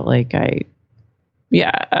felt like I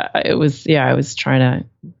was trying to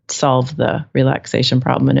solve the relaxation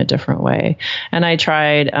problem in a different way. And I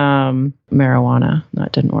tried marijuana.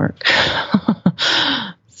 That didn't work.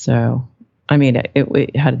 So, I mean,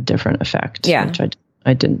 it had a different effect. Yeah. Which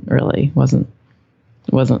I didn't really, wasn't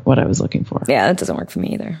what I was looking for. Yeah, that doesn't work for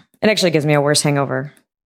me either. It actually gives me a worse hangover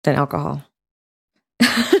than alcohol.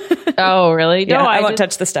 Oh, really? No, yeah, I won't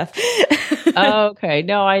touch the stuff. Oh, okay.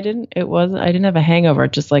 No, I didn't. I didn't have a hangover.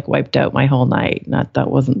 It just like wiped out my whole night. That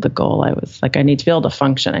wasn't the goal. I was like, I need to be able to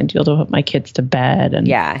function. I need to be able to put my kids to bed. And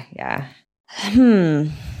yeah.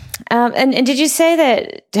 And did you say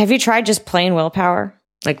that, have you tried just plain willpower?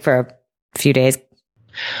 Like for a few days?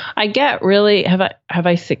 I get really, have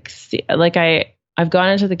I succeeded? Like I've gone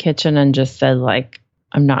into the kitchen and just said like,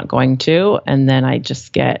 I'm not going to. And then I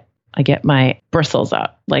get my bristles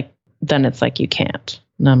up. Like, then it's like, you can't.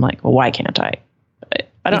 And I'm like, well, why can't I?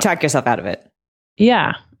 You talk yourself out of it.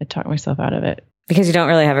 Yeah. I talk myself out of it. Because you don't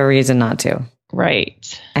really have a reason not to.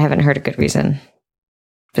 Right. I haven't heard a good reason.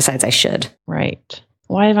 Besides, I should. Right.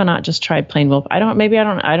 Why have I not just tried plain willpower? I don't know. Maybe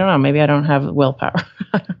I don't have willpower.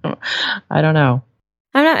 I don't know.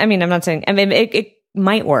 I'm not saying, it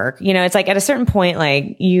might work. It's like at a certain point,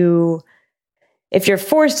 like if you're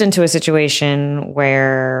forced into a situation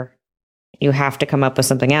where you have to come up with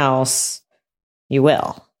something else, you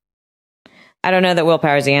will. I don't know that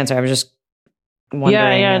willpower is the answer. I was just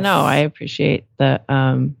wondering. Yeah, no, I appreciate that.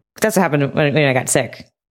 That's what happened when I got sick.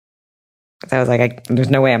 I was like, there's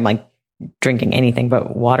no way I'm like drinking anything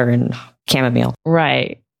but water and chamomile.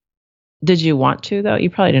 Right. Did you want to though? You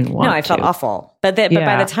probably didn't want to. No, I felt awful. But by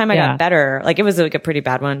the time I got better, like it was like a pretty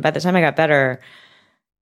bad one. By the time I got better,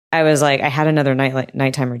 I was like, I had another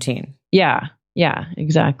nighttime routine. Yeah,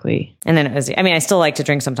 exactly. And then it was, I still like to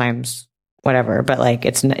drink sometimes, whatever. But like,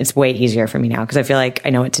 it's way easier for me now because I feel like I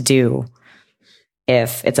know what to do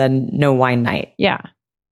if it's a no wine night. Yeah.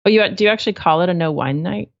 Oh, do you actually call it a no wine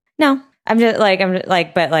night? No, but like,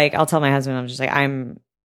 I'll tell my husband, I'm just like, I'm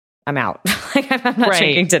out. Like, I'm not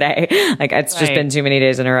drinking today. Like, it's just been too many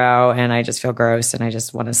days in a row and I just feel gross and I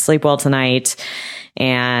just want to sleep well tonight.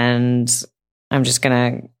 And I'm just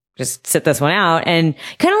going to just sit this one out. And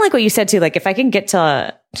kind of like what you said too, like if I can get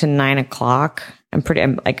to 9 o'clock, I'm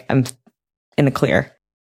in the clear.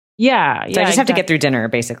 Yeah. So I just have to get through dinner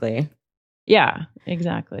basically. Yeah,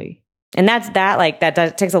 exactly. And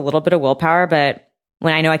that takes a little bit of willpower, but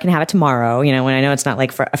when I know I can have it tomorrow, when I know it's not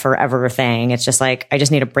like a forever thing, it's just like, I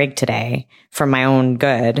just need a break today for my own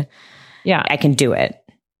good. Yeah. I can do it.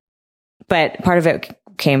 But part of it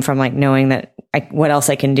came from like knowing that what else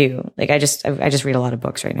I can do. Like I just read a lot of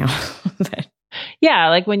books right now. Yeah.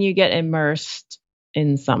 Like when you get immersed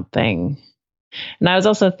in something. And I was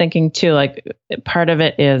also thinking too, like part of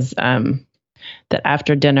it is that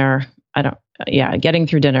after dinner, getting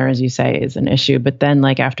through dinner, as you say, is an issue. But then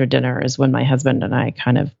like after dinner is when my husband and I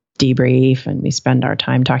kind of debrief and we spend our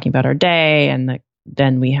time talking about our day. And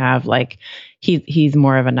then we have like, he's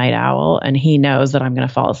more of a night owl and he knows that I'm going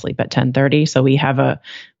to fall asleep at 10:30. So we have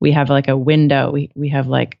like a window. We have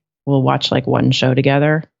like, we'll watch like one show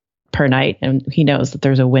together per night. And he knows that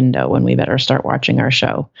there's a window when we better start watching our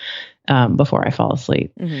show before I fall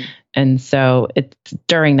asleep. Mm-hmm. And so it's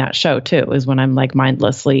during that show too, is when I'm like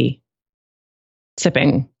mindlessly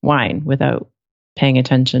sipping wine without paying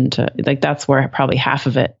attention to, like, that's where probably half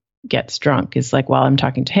of it gets drunk, is like while I'm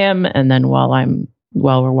talking to him and then while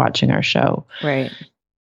we're watching our show. Right.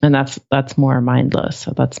 And that's more mindless.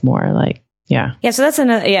 So that's more like, yeah. Yeah. So that's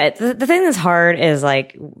another, the thing that's hard is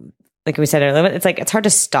like we said earlier, it's like, it's hard to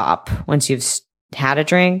stop once you've had a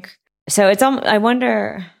drink. So I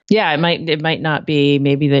wonder. Yeah. It might not be,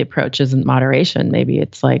 maybe the approach isn't moderation. Maybe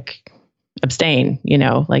it's like, abstain,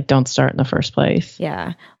 like don't start in the first place.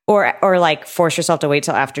 Yeah. Or like force yourself to wait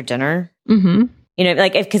till after dinner. Mm-hmm.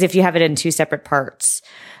 Like because if you have it in two separate parts,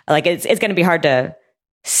 like it's going to be hard to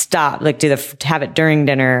stop, like have it during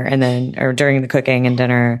dinner and then, or during the cooking and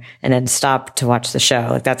dinner and then stop to watch the show.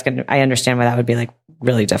 Like I understand why that would be like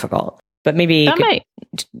really difficult, but maybe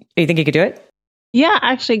you think you could do it? Yeah,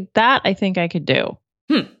 actually that I think I could do.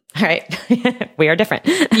 All right. We are different.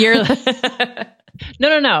 You're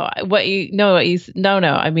No.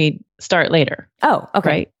 I mean, start later. Oh, okay.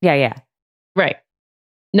 Right? Yeah. Right.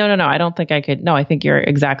 No. I don't think I could. No, I think you're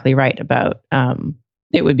exactly right about,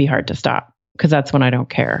 it would be hard to stop because that's when I don't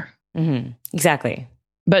care. Mm-hmm. Exactly.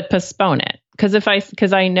 But postpone it.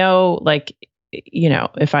 Because I know, like,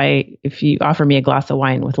 if you offer me a glass of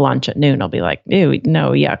wine with lunch at noon, I'll be like, ew,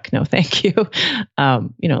 no, yuck, no, thank you.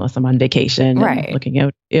 Unless I'm on vacation, right? And looking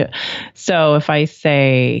out. Yeah. So if I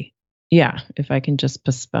say, if I can just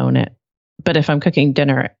postpone it. But if I'm cooking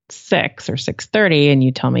dinner at 6 or 6:30 and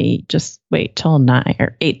you tell me just wait till 9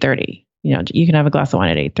 or 8:30, you can have a glass of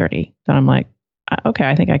wine at 8:30. Then I'm like, okay,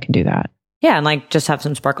 I think I can do that. Yeah, and like just have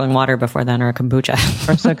some sparkling water before then, or a kombucha,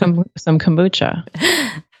 or some kombucha.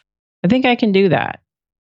 I think I can do that.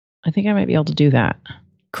 I think I might be able to do that.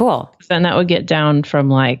 Cool. Then that would get down from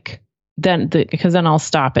like because then I'll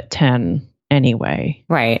stop at 10 anyway.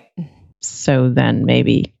 Right. So then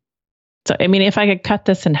maybe. So, I mean, if I could cut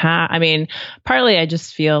this in half, I mean, partly I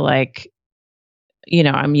just feel like,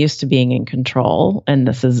 I'm used to being in control and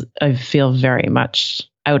I feel very much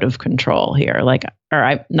out of control here. Like, or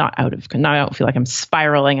I'm not out of control. I don't feel like I'm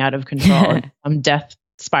spiraling out of control. I'm death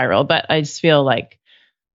spiral, but I just feel like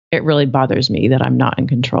it really bothers me that I'm not in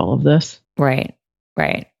control of this. Right.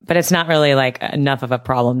 But it's not really like enough of a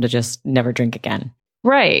problem to just never drink again.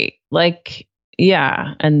 Right. Like,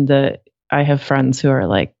 yeah. And I have friends who are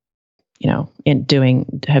like, I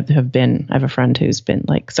have a friend who's been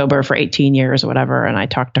like sober for 18 years or whatever. And I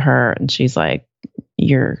talked to her and she's like,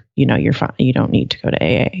 you're fine. You don't need to go to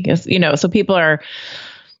AA. Because, so people are,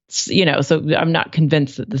 so I'm not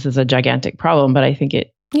convinced that this is a gigantic problem, but I think you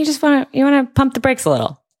want to pump the brakes a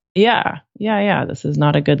little. Yeah. This is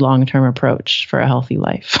not a good long-term approach for a healthy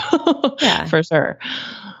life. Yeah, for sure.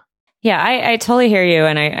 Yeah. I totally hear you.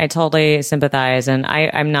 And I totally sympathize. And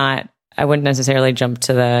I wouldn't necessarily jump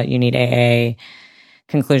to the you need AA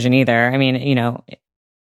conclusion either. I mean,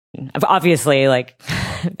 obviously, like,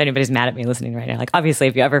 if anybody's mad at me listening right now, like, obviously,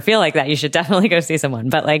 if you ever feel like that, you should definitely go see someone.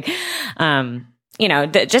 But like,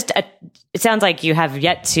 it sounds like you have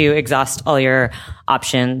yet to exhaust all your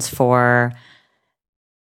options for,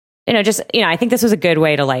 I think this was a good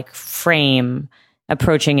way to like frame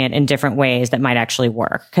approaching it in different ways that might actually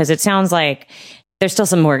work. Because it sounds like there's still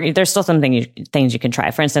some things you can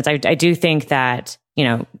try. For instance, I do think that,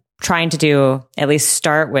 trying to do, at least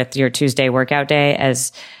start with your Tuesday workout day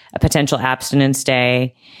as a potential abstinence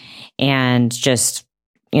day, and just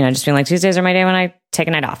being like, Tuesdays are my day when I take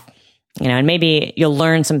a night off, and maybe you'll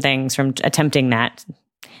learn some things from attempting that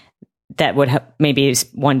would maybe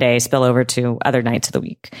one day spill over to other nights of the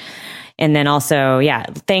week. And then also,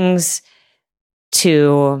 things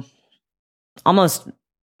to almost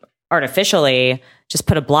artificially just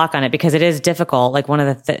put a block on it, because it is difficult. Like one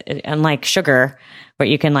of the, unlike sugar, where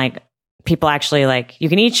you can people actually you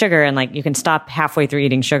can eat sugar and you can stop halfway through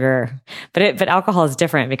eating sugar, but alcohol is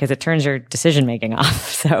different because it turns your decision making off.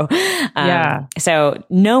 So, so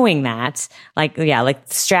knowing that,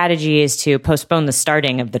 strategies to postpone the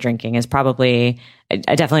starting of the drinking is probably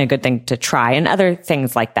definitely a good thing to try. And other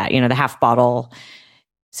things like that, the half bottle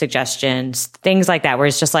suggestions, things like that, where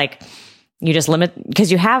it's just you just limit,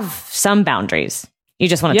 because you have some boundaries. You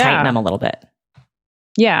just want to tighten them a little bit.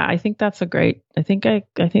 Yeah, I think that's I think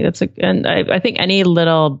that's and I think any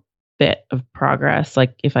little bit of progress,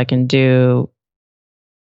 like if I can do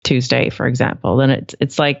Tuesday, for example, then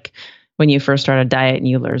it's like when you first start a diet and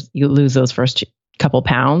you lose those first couple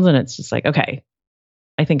pounds, and it's just okay,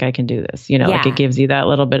 I think I can do this. It gives you that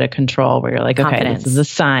little bit of control where you're confidence. Okay, this is a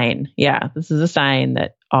sign. Yeah, this is a sign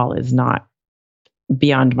that all is not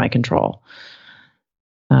beyond my control.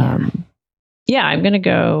 I'm going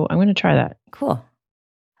to try that. Cool.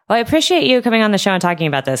 Well, I appreciate you coming on the show and talking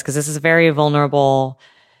about this, because this is a very vulnerable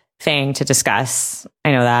thing to discuss.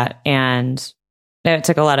 I know that. And it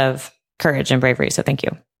took a lot of courage and bravery. So thank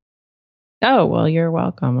you. Oh, well, you're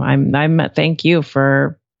welcome. Thank you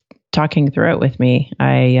for talking through it with me.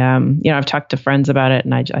 I've talked to friends about it,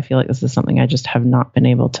 and I feel like this is something I just have not been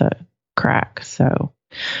able to crack. So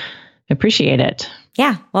I appreciate it.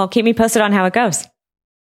 Yeah. Well, keep me posted on how it goes.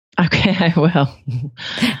 Okay, I will.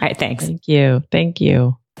 All right. Thanks. Thank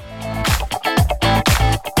you.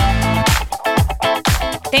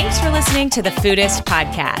 Thanks for listening to the Foodist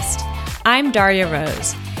Podcast. I'm Daria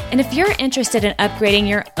Rose. And if you're interested in upgrading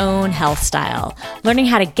your own health style, learning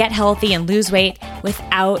how to get healthy and lose weight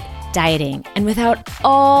without dieting and without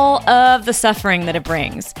all of the suffering that it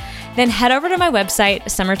brings, then head over to my website,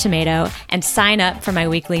 Summer Tomato, and sign up for my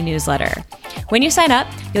weekly newsletter. When you sign up,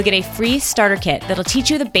 you'll get a free starter kit that'll teach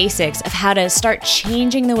you the basics of how to start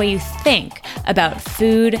changing the way you think about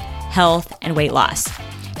food, health, and weight loss.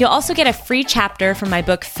 You'll also get a free chapter from my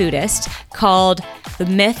book, Foodist, called The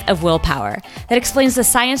Myth of Willpower, that explains the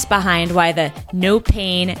science behind why the no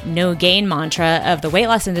pain, no gain mantra of the weight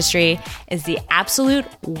loss industry is the absolute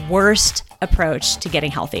worst approach to getting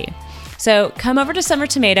healthy. So come over to Summer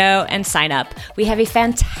Tomato and sign up. We have a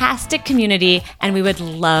fantastic community, and we would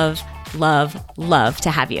love, love, love to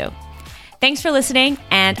have you. Thanks for listening,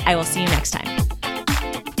 and I will see you next time.